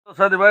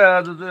साथीभाइ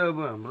आज चाहिँ अब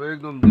हाम्रो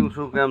एकदम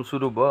दिउँसो काम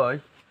सुरु भयो है।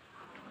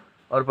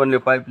 अर्पणले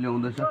पाइप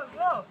ल्याउँदैछ।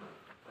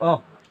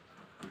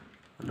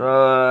 र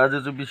आज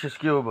चाहिँ विशेष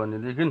के हो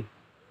भनेदेखि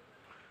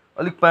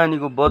अलिक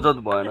पानीको बचत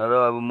भएन र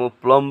अब म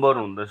प्लम्बर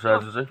हुँदैछु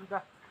आज चाहिँ।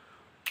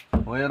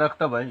 हो यहाँ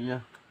राख्दा भाइ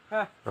यहाँ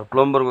र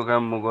प्लम्बरको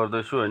काम म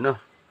गर्दैछु होइन।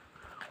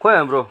 खोइ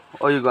हाम्रो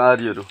अहिलेको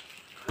आरीहरू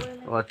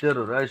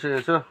हतियारहरू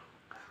आइसकेको छ।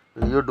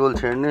 यो डोल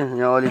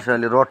छेड्ने यहाँ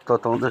अलिसाले रड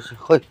तताउँदैछ।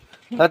 खोइ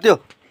तात्यो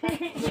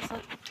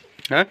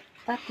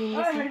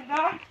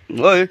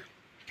ओइ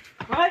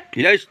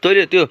हिलाइस्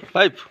तैले त्यो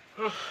पाइप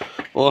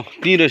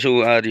त्यहीँ रहेछ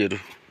ऊ आरीहरू।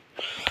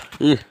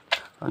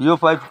 यो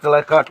पाइपको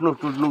लागि काट्नु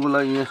टुट्नुको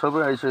लागि यहाँ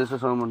सबै आइसकेको छ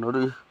सामानहरू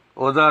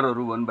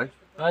औजारहरू भन् भाइ।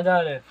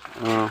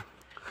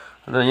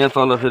 र यहाँ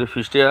तल फेरि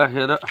फिस्टे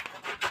राखेर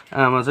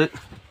आमा चाहिँ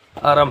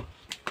आराम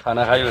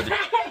खाना खायो अरे।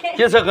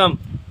 के छ काम?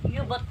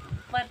 यो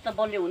पाइप त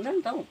बलियो हुँदैन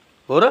त हौ।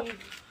 हो र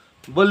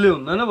बलियो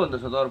हुँदैन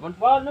भन्दैछ त अर्पण।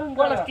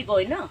 प्लास्टिकको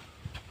होइन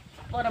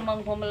पर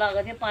मङफोमा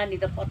लगाएको थियो पानी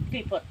त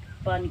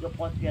पानीको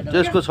पत्किएर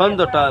त्यसको छ नि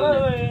त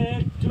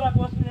टाल्ने।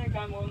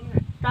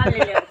 टाल्ने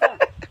ल्याएको छ।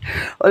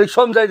 अलिक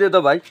सम्झाइदियो त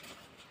भाइ।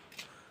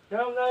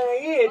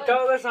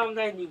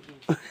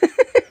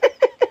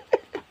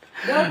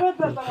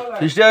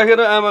 फिस्टे राखेर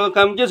आमाको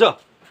काम के छ?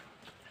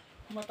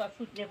 म त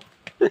सुत्ने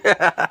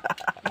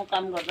म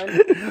काम गर्दैन।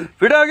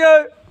 फिटाके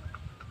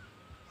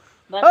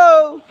बाजे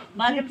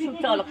पनि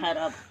सुत्छ होला खाएर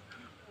अब।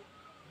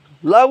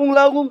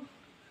 लागौँ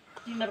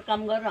तिमीहरू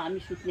काम गरेर हामी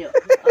सुत्ने हो।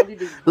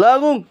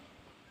 लागौँ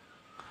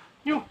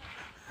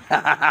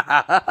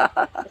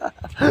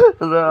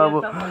र अब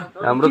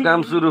हाम्रो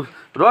काम सुरु।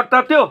 रड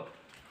तात्यो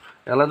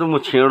यसलाई चाहिँ म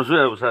छेड्छु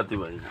अब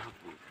साथीभाइ।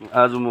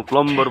 आज म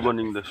प्लम्बर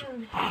बनिँदैछु।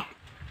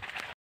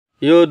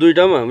 यो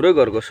दुईटा पनि हाम्रो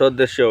घरको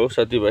सदस्य हो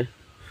साथीभाइ।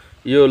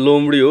 यो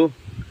लोमडी हो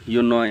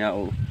यो नयाँ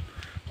हो।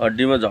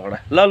 हड्डीमा झगडा।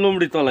 ल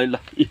लोमडी तँलाई ल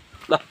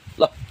ल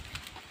ल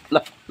ल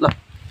ल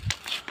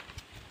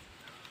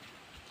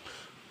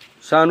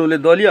सानुले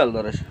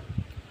दलिहाल्दो रहेछ।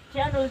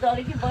 सानो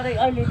दल्यो कि बरै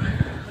अहिले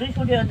रिस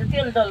उठ्यो भने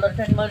तेल दल्दो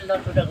रहेछ नि। मैले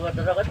नटुटा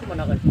गर्दा रगत म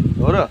नगर्छु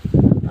हो र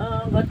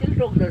गतिले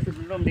टोक्दोछु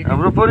लोमडी।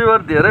 हाम्रो परिवार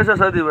धेरै छ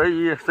साथीभाइ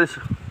यस्तै छ।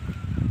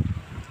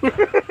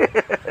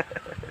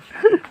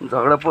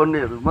 झगडा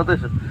पर्नेहरू मात्रै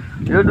छ।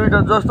 यो दुइटा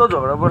जस्तो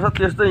झगडा पर्छ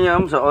त्यस्तै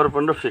यहाँ पनि छ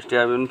अर्पण र फिस्टे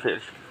आयो पनि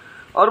फेरि।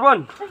 अर्पण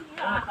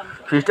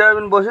फिस्टे आयो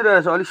पनि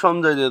बसिरहेछ अलिक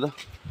सम्झाइदियो त।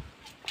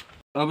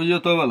 अब यो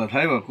तपाईँहरूलाई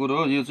थाहै भएको कुरो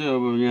हो। यो चाहिँ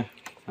अब यहाँ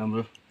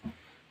हाम्रो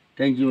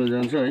ट्याङ्कीमा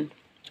जान्छ है।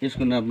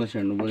 यसको नापमा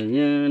छेड्नु पऱ्यो।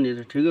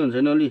 यहाँनिर ठिकै हुन्छ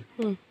नि अलि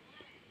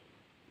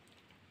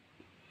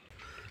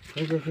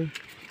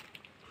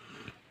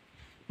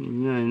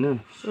यहाँ होइन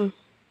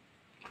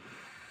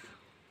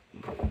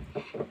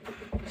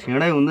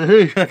छेडाइ हुँदैछ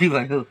है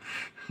साथीभाइ हो।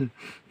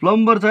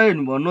 प्लम्बर चाहियो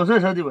भने भन्नुहोस् है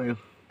साथीभाइ हो।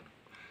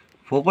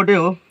 फोकटे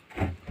हो।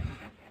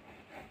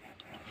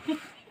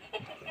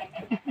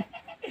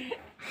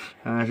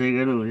 हाँसेको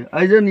हुने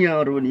आइज नि यहाँ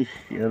अरू पनि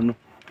हेर्नु।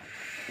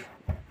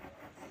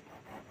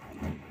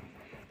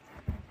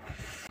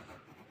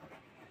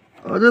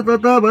 अझ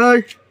तता भाइ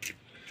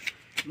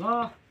ल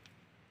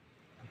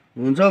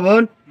हुन्छ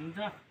भन्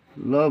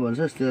ल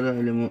भन्छस् तेरो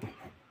अहिले म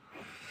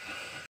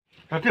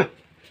तात्यो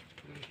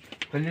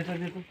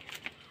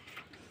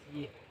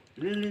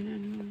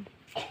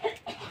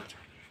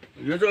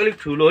यो चाहिँ अलिक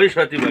ठुलो है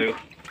साथीभाइ हो।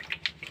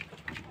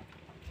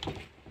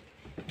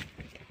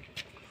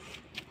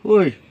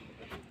 ओइ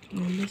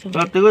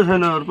तातेको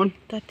छैन अर्पण?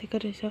 तातेको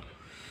रहेछ।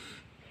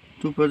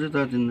 थुप्पा चाहिँ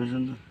तातिँदो रहेछ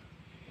नि त।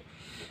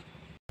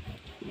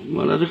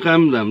 मलाई चाहिँ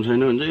काम धाम छैन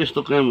भने चाहिँ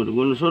यस्तो कामहरू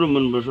गर्नु साह्रो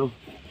मनपर्छ।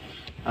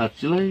 हात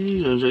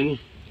चिलाइरहन्छ कि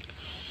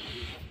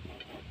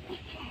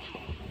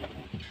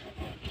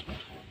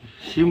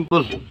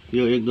सिम्पल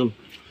यो एकदम।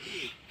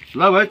 ल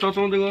भाइ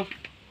तताउँदै गर।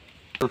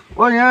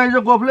 ओ यहाँ आइज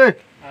गफले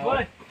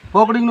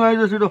पक्रिनु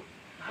आइज छिटो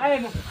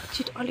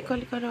छिटो अलिक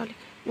अलिक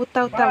अलिक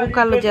उता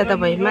उकालो ज्यादा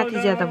भयो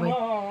माथि ज्यादा भयो।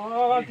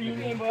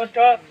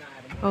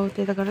 हौ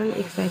त्यता गर नि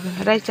एक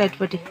साइडमा राइट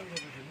साइडपट्टि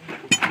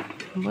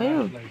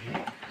भयो।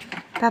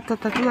 तातो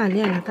तातोमा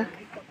हालिहाल्नु त।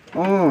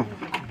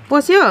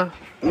 पस्यो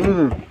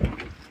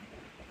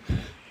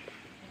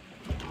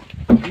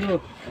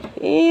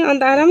ए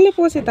अन्त आरामले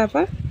पस्यो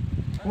तापा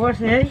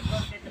पस्यो है।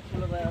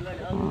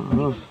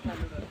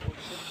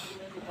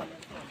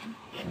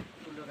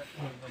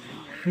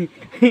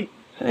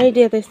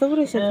 आइडिया त यस्तो पो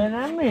रहेछ।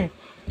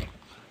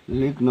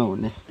 लिक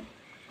नहुने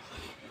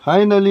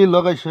फाइनली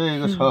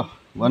लगाइसकेको छ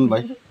भन्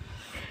भाइ।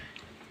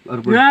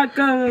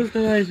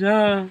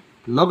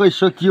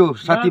 लगाइसकियो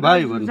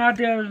साथीभाइ भन्नु।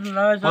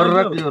 पर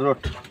राख यो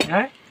रड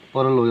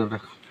पर लगेर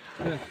राख।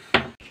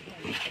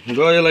 र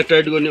यसलाई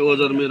टाइट गर्ने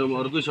औजार मेरोमा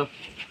अर्कै छ।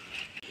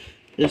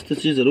 यस्तो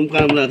चिजहरू पनि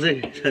काम लाग्छ है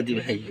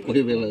साथीभाइ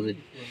कोही बेला चाहिँ।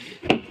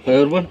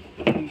 खैर पनि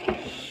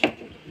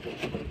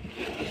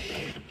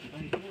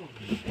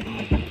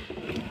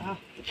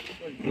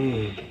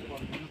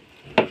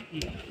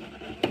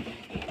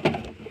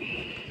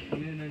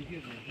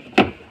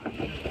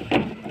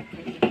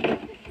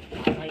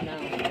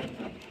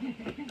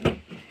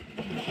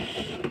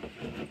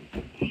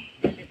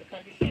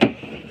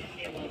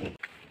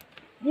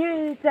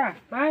Ita,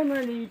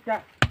 finally ita.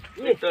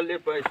 टल्ले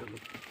पाइसक्यो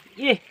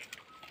ए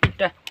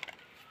खुट्टा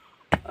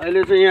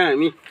अहिले चाहिँ यहाँ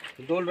हामी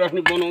डोल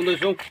राख्ने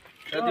बनाउँदैछौँ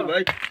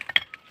साथीभाइ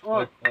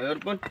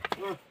अर्पण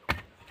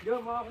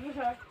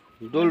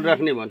डोल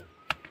राख्ने भन्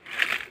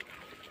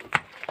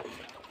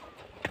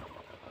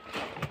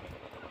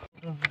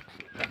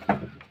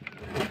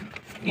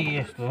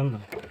यस्तो हो नि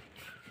त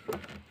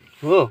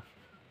हो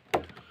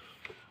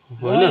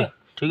होइन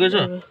ठिकै छ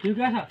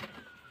ठिकै छ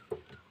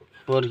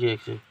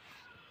पर्खिएको चाहिँ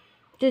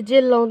त्यो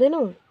जेल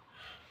लाउँदैनौ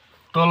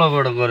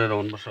तलबाट गरेर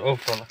आउनुपर्छ औ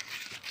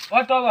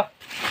तल तल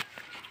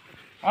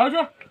आउँछ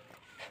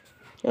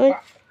ओइ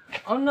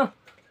आउनु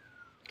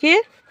के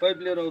पाइप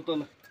लिएर आउ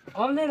तल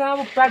आउँदैन अब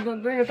प्याक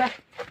गर्नु यता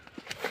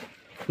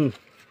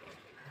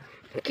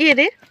के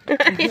रे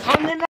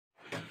आउँदैन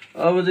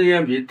अब चाहिँ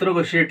यहाँ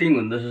भित्रको सेटिङ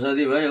हुँदैछ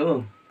साथीभाइ हो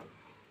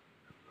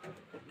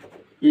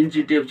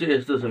इन्ची टेप चाहिँ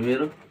यस्तो छ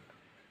मेरो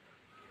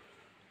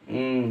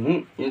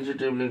इन्ची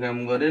टेपले काम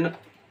गरेन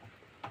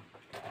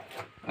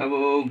अब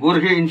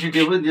गोर्खे इन्ची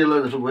टेपै दिएला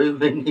जस्तो भयो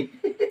नि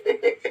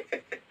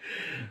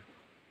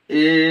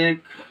 1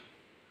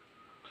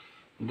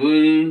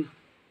 2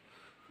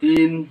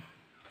 3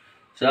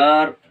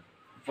 4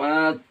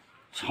 5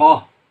 6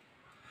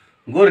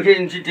 गोर्खे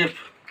इन्ची टेप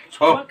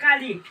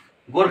 6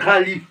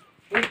 गोर्खाली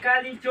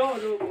छ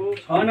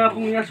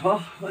नापुङ यहाँ छ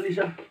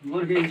अलिसा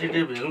गोर्खे इन्ची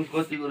टेप हेरौँ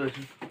कतिको रहेछ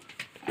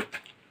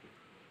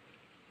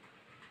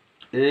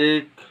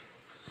 1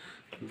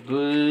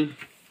 2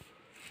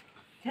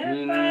 3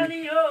 4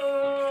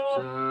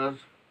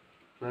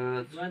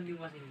 5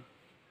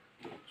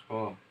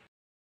 6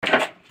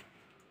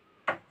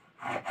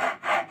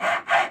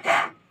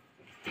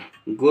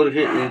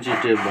 गोर्खे इन्ची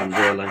टेप भन्छ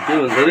होला के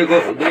भन्छ अरे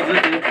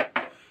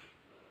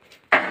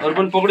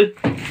अर्पण पक्डी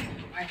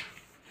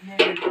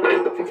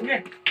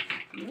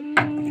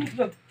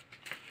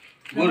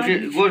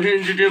गोर्खे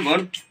इन्ची टेप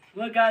भन्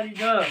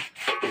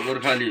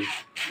गोर्खाली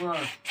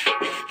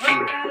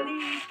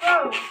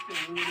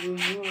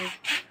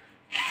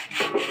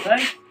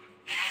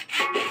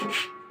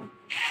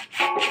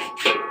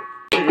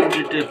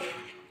इन्ची टेप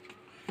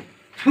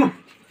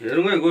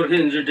हेरौँ है गोर्खे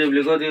इन्ची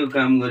टेपले कतिको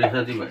काम गरे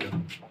साथीभाइ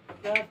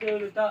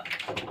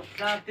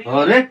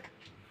अरे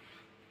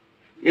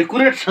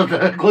एकुरेट छ त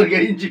गोर्खे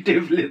इन्ची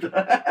टेपले त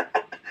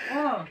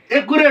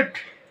एकुरेट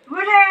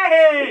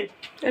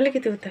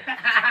अलिकति उता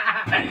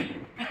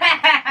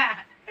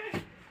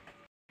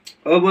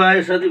अब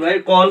आयो साथीभाइ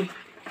कल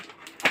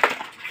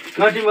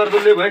काटी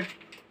मार्दोले भाइ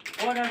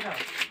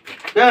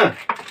कहाँ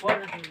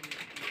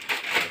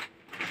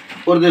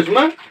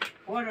परदेशमा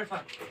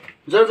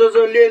जा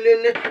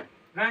ले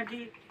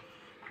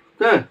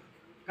कहाँ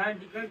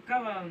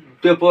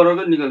त्यो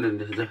परको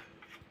निकालिदिँदैछ त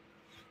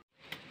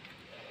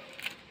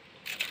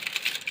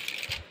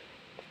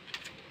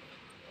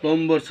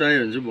प्लम्बर चाहियो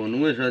भने चाहिँ भनौँ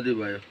है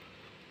साथीभाइ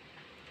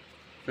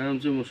काम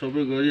चाहिँ म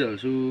सबै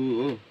गरिहाल्छु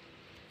हो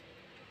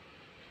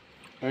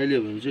अहिले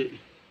भने चाहिँ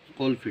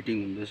कल फिटिङ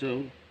हुँदैछ हो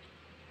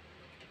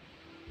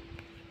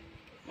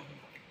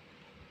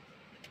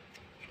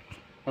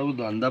अब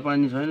धन्दा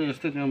पानी छैन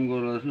यस्तै काम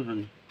गरिरहेको छु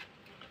नि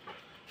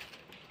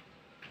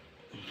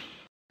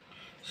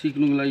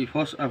सिक्नुको लागि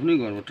फर्स्ट आफ्नै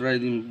घरमा ट्राई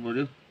दिनु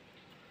पर्यो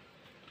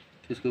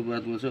त्यसको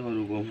बादमा चाहिँ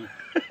अरू गाउँमा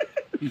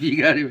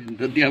बिगाऱ्यो भने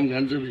त द्याम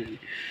खान्छ फेरि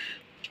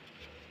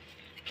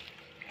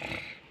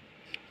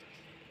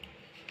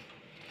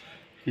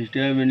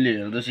स्ट्यामेन्टले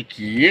हेर्दा चाहिँ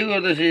के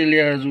गर्दैछ यसले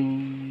आज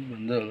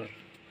भन्दा होला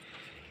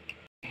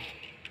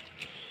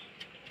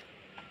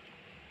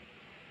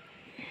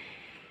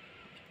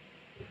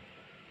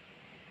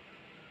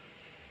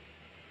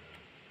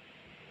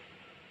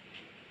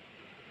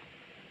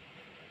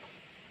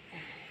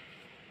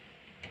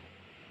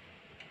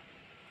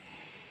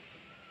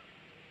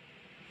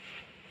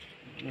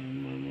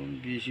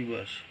बेसी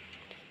बस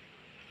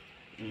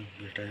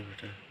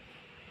भेटायो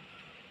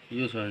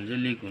यो छ भने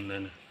चाहिँ लिक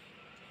हुँदैन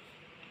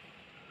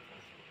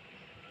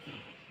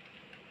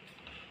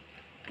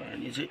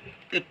पानी चाहिँ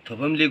एक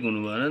थोपा पनि लिक हुनु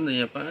भएन नि त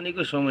यहाँ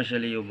पानीको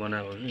समस्याले यो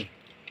बनाएको कि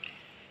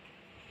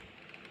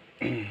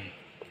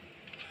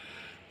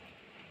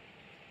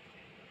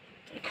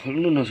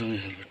खोल्नु नसक्ने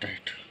खालको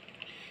टाइट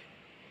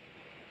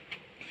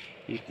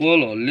यो कोल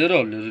हल्लिएर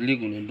लिक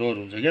हुने डर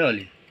हुन्छ क्या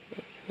अलि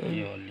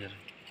यो हल्लिएर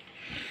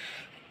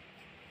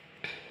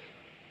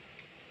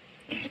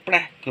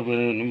प्लाक्क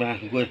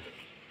गयो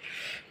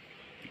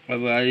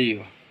अब आयो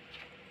यो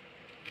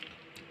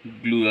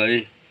ग्लु आयो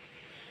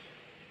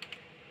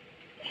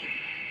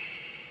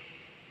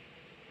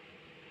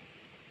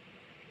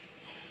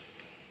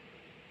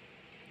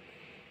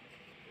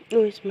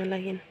यसमा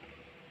लागेन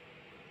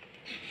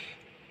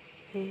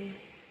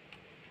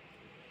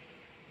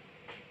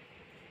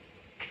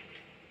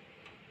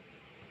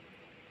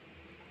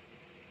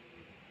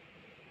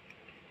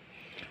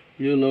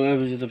यो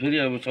लगाएपछि त फेरि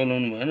अब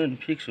चलाउनु भएन नि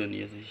फिक्स हो नि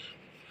यो चाहिँ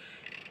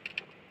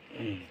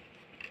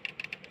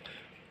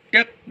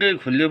ट्याक्कै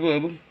खुल्यो पो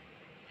अब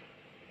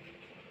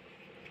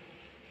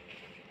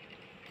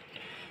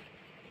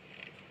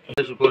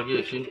यसो पर्खि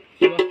एकछिन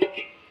तँलाई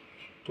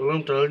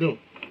पनि टालिदिउँ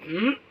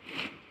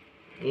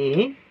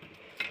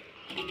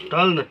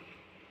टाल्न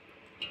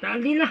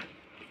टाल्दिन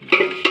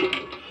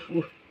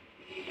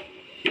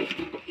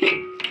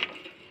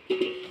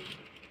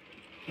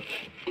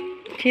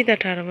सिधा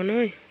ठाडो बनाऊ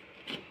है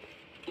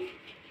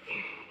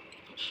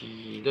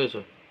सिधै छ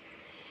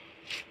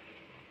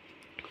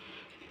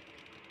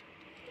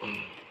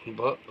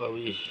अब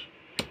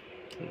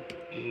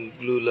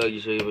ग्लु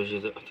लागिसकेपछि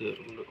त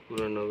त्यो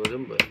कुरा नगरे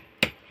पनि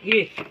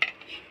भयो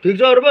ठिक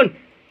छ अर्पण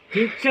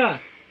ठिक छ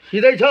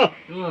सिधै छ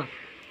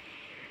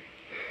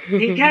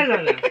ठिक ठाक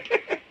होला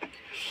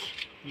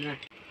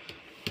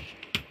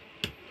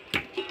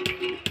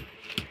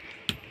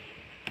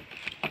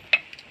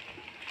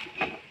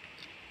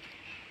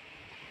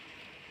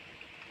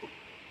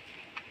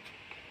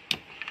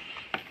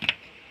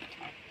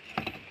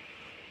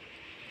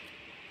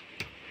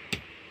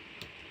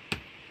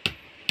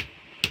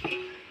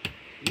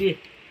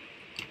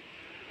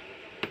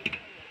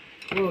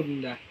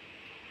Onda.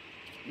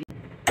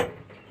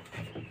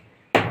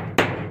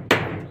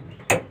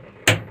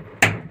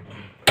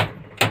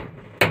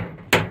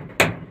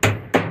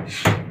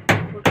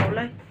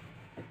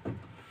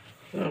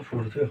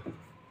 फुट्थ्यो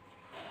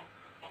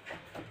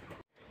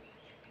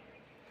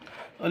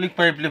अलिक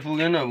पाइपले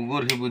पुगेन अब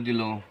गोर्खे बुद्धि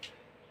लगाउँ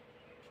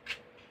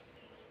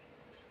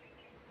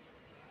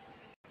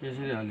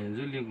यसरी हाल्यो भने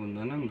चाहिँ लिक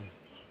हुँदैन नि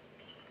त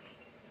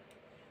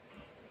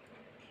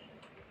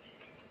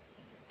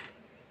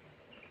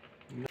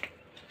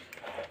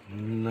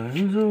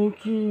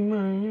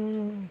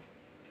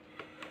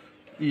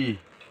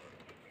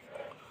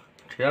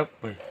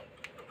ठ्याप्पै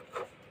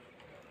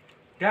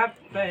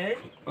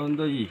अन्त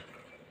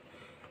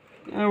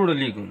कहाँबाट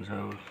लिक हुन्छ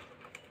अब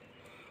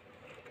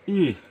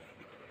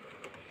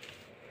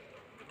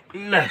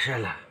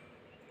लासाला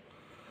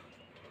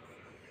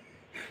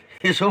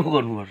यसो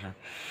गर्नुपर्छ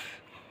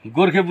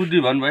गोर्खे बुद्धि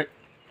भन् भाइ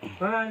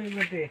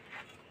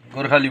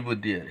गोर्खाली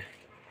बुद्धि अरे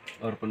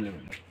अर्पणले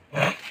भन्नु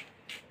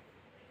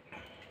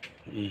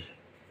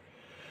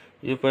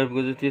यो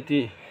पाइपको चाहिँ त्यति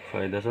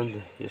फाइदा छ नि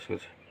त यसको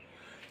चाहिँ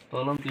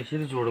तल पनि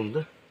त्यसरी जोडौँ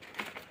त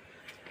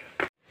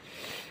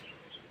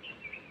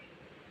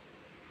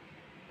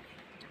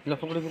ल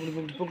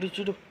पक्री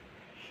छिटो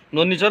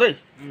ननिचर है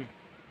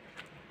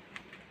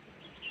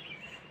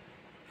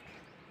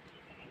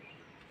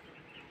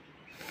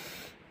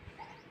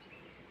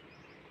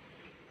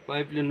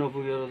पाइपले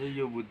नपुगेर चाहिँ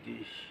यो बुद्धि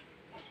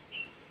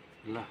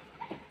ल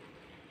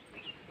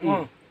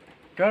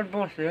टाइट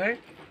बस्यो है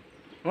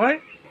है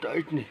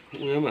टाइट नि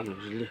उयो पनि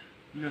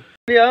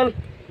हाल्नुपर्छ हाल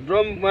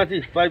ड्रम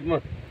माथि पाइपमा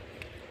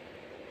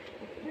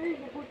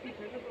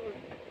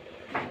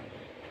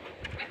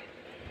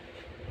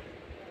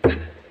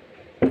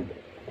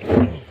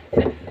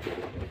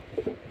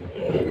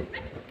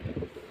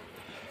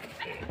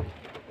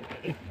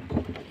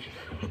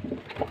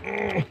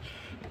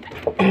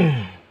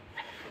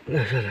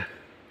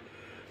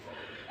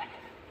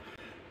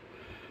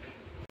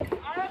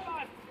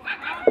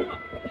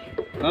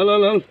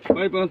हाल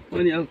पाइप हाल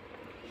पनि हाल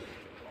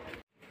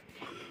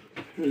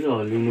यसो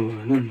हल्लिनु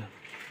भएन नि त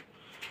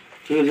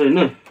ठिकै छैन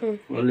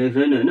हल्लिएको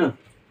छैन होइन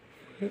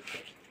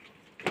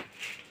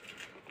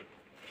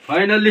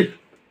फाइनल्ली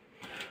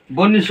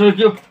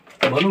बनिसक्यो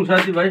भनौँ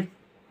साथीभाइ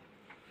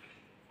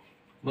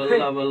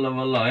बल्ल बल्ल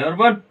बल्ल है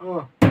अर्पण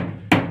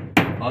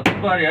हत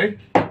पारे है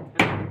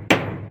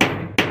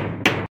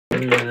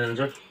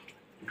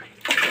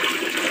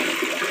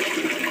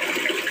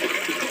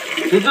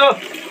खिच्छ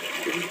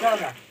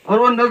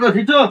अर्पण दादा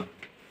खिच्छ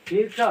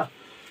ठीक छ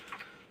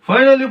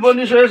फाइनली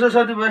बनिसकेको छ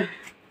साथीभाइ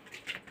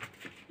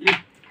यी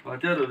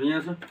हतियारहरू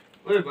यहाँ छ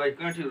ओए भाइ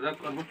काठीहरू राख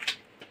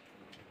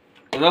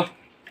र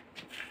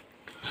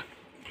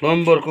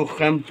प्लम्बरको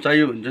काम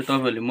चाहियो भने चाहिँ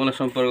तपाईँहरूले मलाई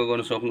सम्पर्क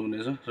गर्न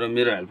सक्नुहुनेछ र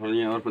मेरो हेल्पर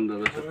यहाँ अर्पण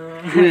दादा छ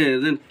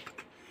ए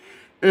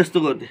यस्तो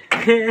गर्दै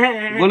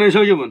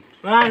बनाइसक्यो भन्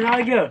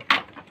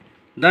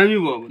दामी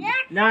भयो भने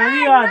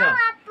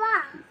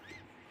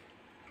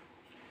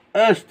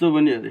यस्तो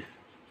पनि अरे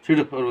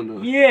छिटो अर्पण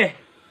दादा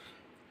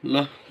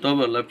ल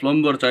तपाईँहरूलाई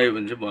प्लम्बर चाहियो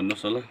भने चाहिँ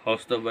भन्नुहोस् होला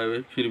हस् त बाई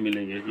बाई फेरि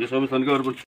मिलेंगे यो सबै छन् क्या अर्पण